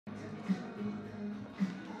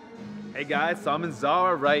Hey guys, so I'm in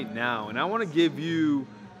Zara right now, and I want to give you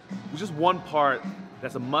just one part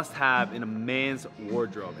that's a must-have in a man's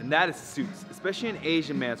wardrobe, and that is suits, especially an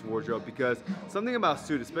Asian man's wardrobe, because something about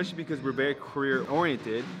suits, especially because we're very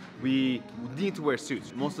career-oriented, we need to wear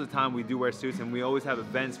suits. Most of the time we do wear suits, and we always have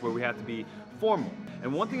events where we have to be formal.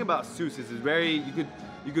 And one thing about suits is it's very,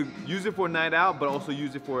 you could use it for a night out, but also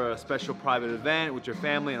use it for a special private event with your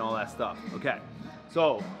family and all that stuff, okay?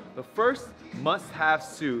 So, the first must-have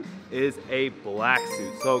suit is a black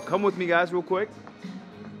suit. So come with me guys real quick.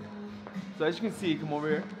 So as you can see, come over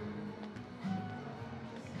here.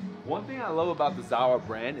 One thing I love about the Zara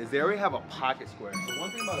brand is they already have a pocket square. So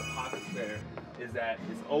one thing about a pocket square is that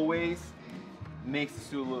it's always makes the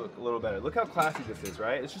suit look a little better. Look how classy this is,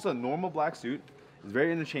 right? It's just a normal black suit. It's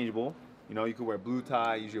very interchangeable. You know, you could wear blue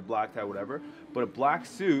tie, use your black tie, whatever. But a black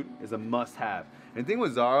suit is a must-have. And the thing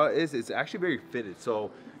with Zara is it's actually very fitted.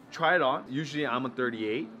 So try it on. Usually I'm a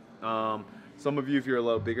 38. Some of you, if you're a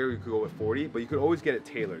little bigger, you could go with 40, but you could always get it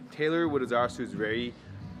tailored. Tailored with a Zara suit is very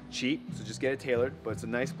cheap, so just get it tailored, but it's a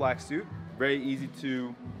nice black suit, very easy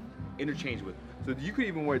to interchange with. So you could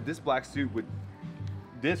even wear this black suit with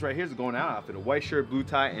this right here is a going out outfit, a white shirt, blue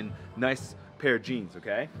tie, and nice pair of jeans,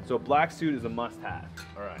 okay? So a black suit is a must-have,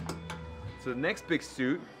 all right. So the next big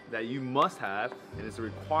suit that you must have, and it's a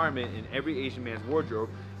requirement in every Asian man's wardrobe,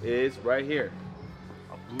 is right here,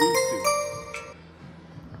 a blue suit.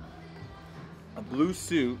 A blue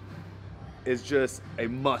suit is just a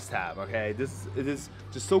must-have, okay? This is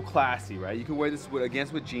just so classy, right? You can wear this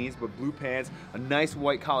with jeans, but blue pants, a nice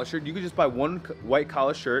white collar shirt. You could just buy one white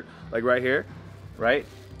collar shirt, like right here, right?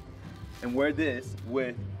 And wear this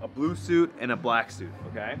with a blue suit and a black suit,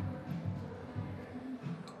 okay?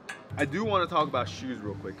 I do want to talk about shoes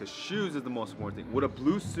real quick, because shoes is the most important thing. With a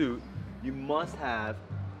blue suit, you must have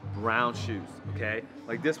brown shoes, okay?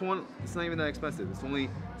 Like this one, it's not even that expensive. It's only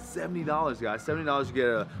 $70, guys. $70 you get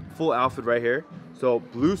a full outfit right here. So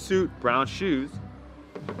blue suit, brown shoes.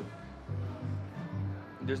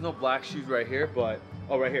 There's no black shoes right here, but,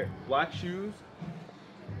 oh, right here. Black shoes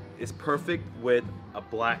is perfect with a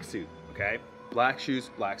black suit, okay? Black shoes,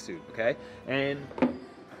 black suit, okay? And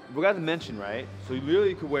I forgot to mention, right? So you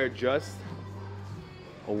literally could wear just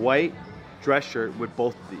a white dress shirt with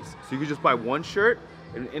both of these. So you could just buy one shirt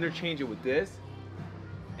and interchange it with this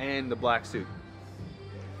and the black suit.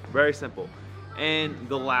 Very simple. And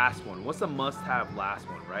the last one, what's the must-have last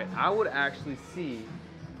one, right? I would actually see,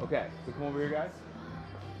 okay, so come over here,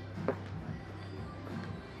 guys.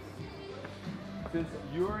 Since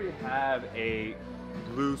you already have a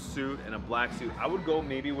blue suit and a black suit, I would go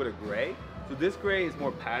maybe with a gray. So this gray is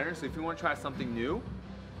more patterned, so if you want to try something new,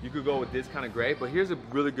 you could go with this kind of gray, but here's a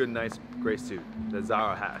really good, nice gray suit that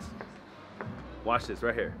Zara has. Watch this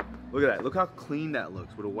right here. Look at that. Look how clean that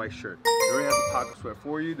looks with a white shirt. It already has a pocket square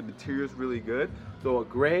for you. The material is really good. So a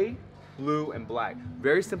gray, blue, and black.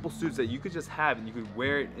 Very simple suits that you could just have and you could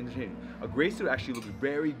wear it interchangeably. A gray suit actually looks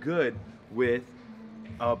very good with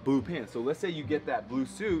blue pants. So let's say you get that blue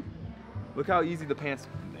suit. Look how easy the pants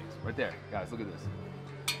makes. Right there. Guys, look at this.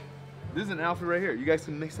 This is an outfit right here. You guys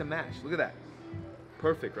can mix and match. Look at that.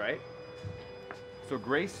 Perfect, right? So a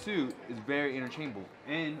gray suit is very interchangeable.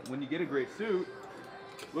 And when you get a gray suit,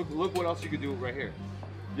 look what else you could do right here.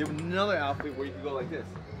 You have another outfit where you can go like this.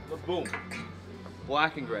 Look, boom.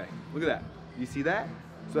 Black and gray. Look at that. You see that?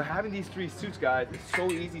 So having these three suits, guys, is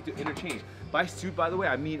so easy to interchange. By suit, by the way,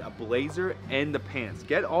 I mean a blazer and the pants.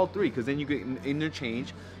 Get all three, because then you can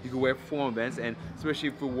interchange. You can wear for formal events, and especially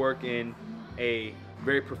if you work in a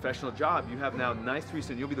very professional job, you have now nice three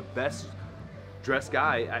suits. You'll be the best dressed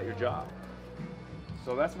guy at your job.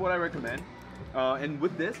 So that's what I recommend. And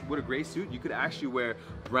with this, with a gray suit, you could actually wear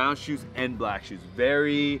brown shoes and black shoes.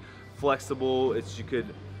 Very flexible. You could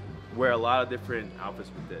wear a lot of different outfits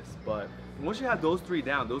with this. But once you have those three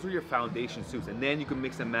down, those are your foundation suits. And then you can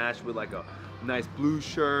mix and match with like a nice blue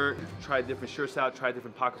shirt, try different shirts out, try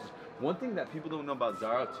different pockets. One thing that people don't know about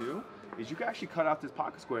Zara too, is you can actually cut out this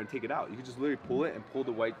pocket square and take it out. You can just literally pull it and pull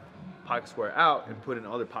the white pocket square out and put in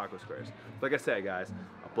other pocket squares. Like I said, guys,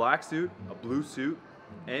 a black suit, a blue suit,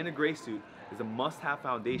 and a gray suit is a must-have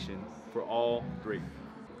foundation for all three.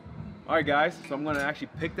 All right, guys, so I'm gonna actually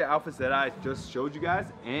pick the outfits that I just showed you guys,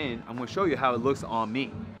 and I'm gonna show you how it looks on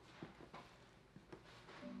me.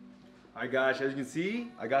 All right, guys, as you can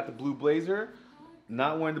see, I got the blue blazer.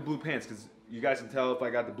 Not wearing the blue pants, because you guys can tell if I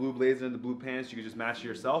got the blue blazer and the blue pants, you can just match it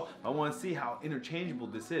yourself. I wanna see how interchangeable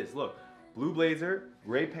this is. Look, blue blazer,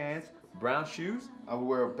 gray pants, brown shoes. I will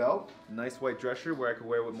wear a belt, nice white dress shirt where I could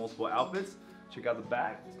wear with multiple outfits. Check out the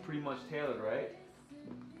back, it's pretty much tailored, right?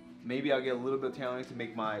 Maybe I'll get a little bit of tailoring to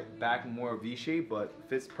make my back more V-shape, but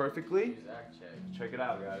fits perfectly. Check it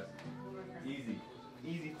out, guys.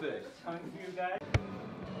 Easy fish.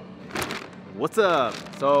 What's up?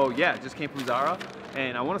 So yeah, just came from Zara,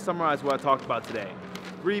 and I want to summarize what I talked about today.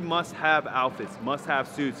 3 must-have outfits, must-have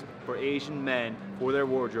suits for Asian men for their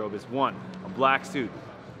wardrobe is 1, a black suit,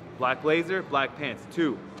 black blazer, black pants.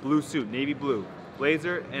 2, blue suit, navy blue,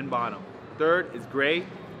 blazer and bottom. 3rd is gray,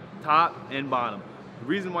 top and bottom. The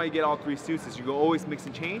reason why you get all 3 suits is you can always mix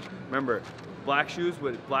and change. Remember, black shoes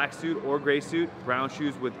with black suit or gray suit, brown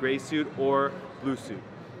shoes with gray suit or blue suit.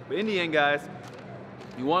 But in the end, guys,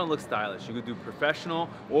 you want to look stylish. You could do professional,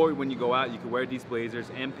 or when you go out, you can wear these blazers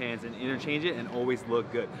and pants and interchange it and always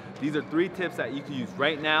look good. These are 3 tips that you can use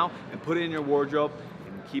right now and put it in your wardrobe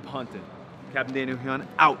and keep hunting. Captain Daniel Hyun,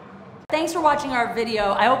 out. Thanks for watching our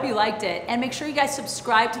video. I hope you liked it. And make sure you guys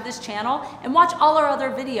subscribe to this channel and watch all our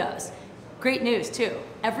other videos. Great news too.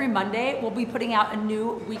 Every Monday, we'll be putting out a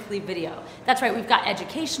new weekly video. That's right, we've got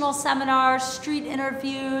educational seminars, street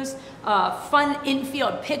interviews, fun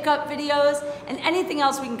in-field pickup videos, and anything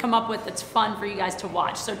else we can come up with that's fun for you guys to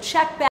watch. So check back.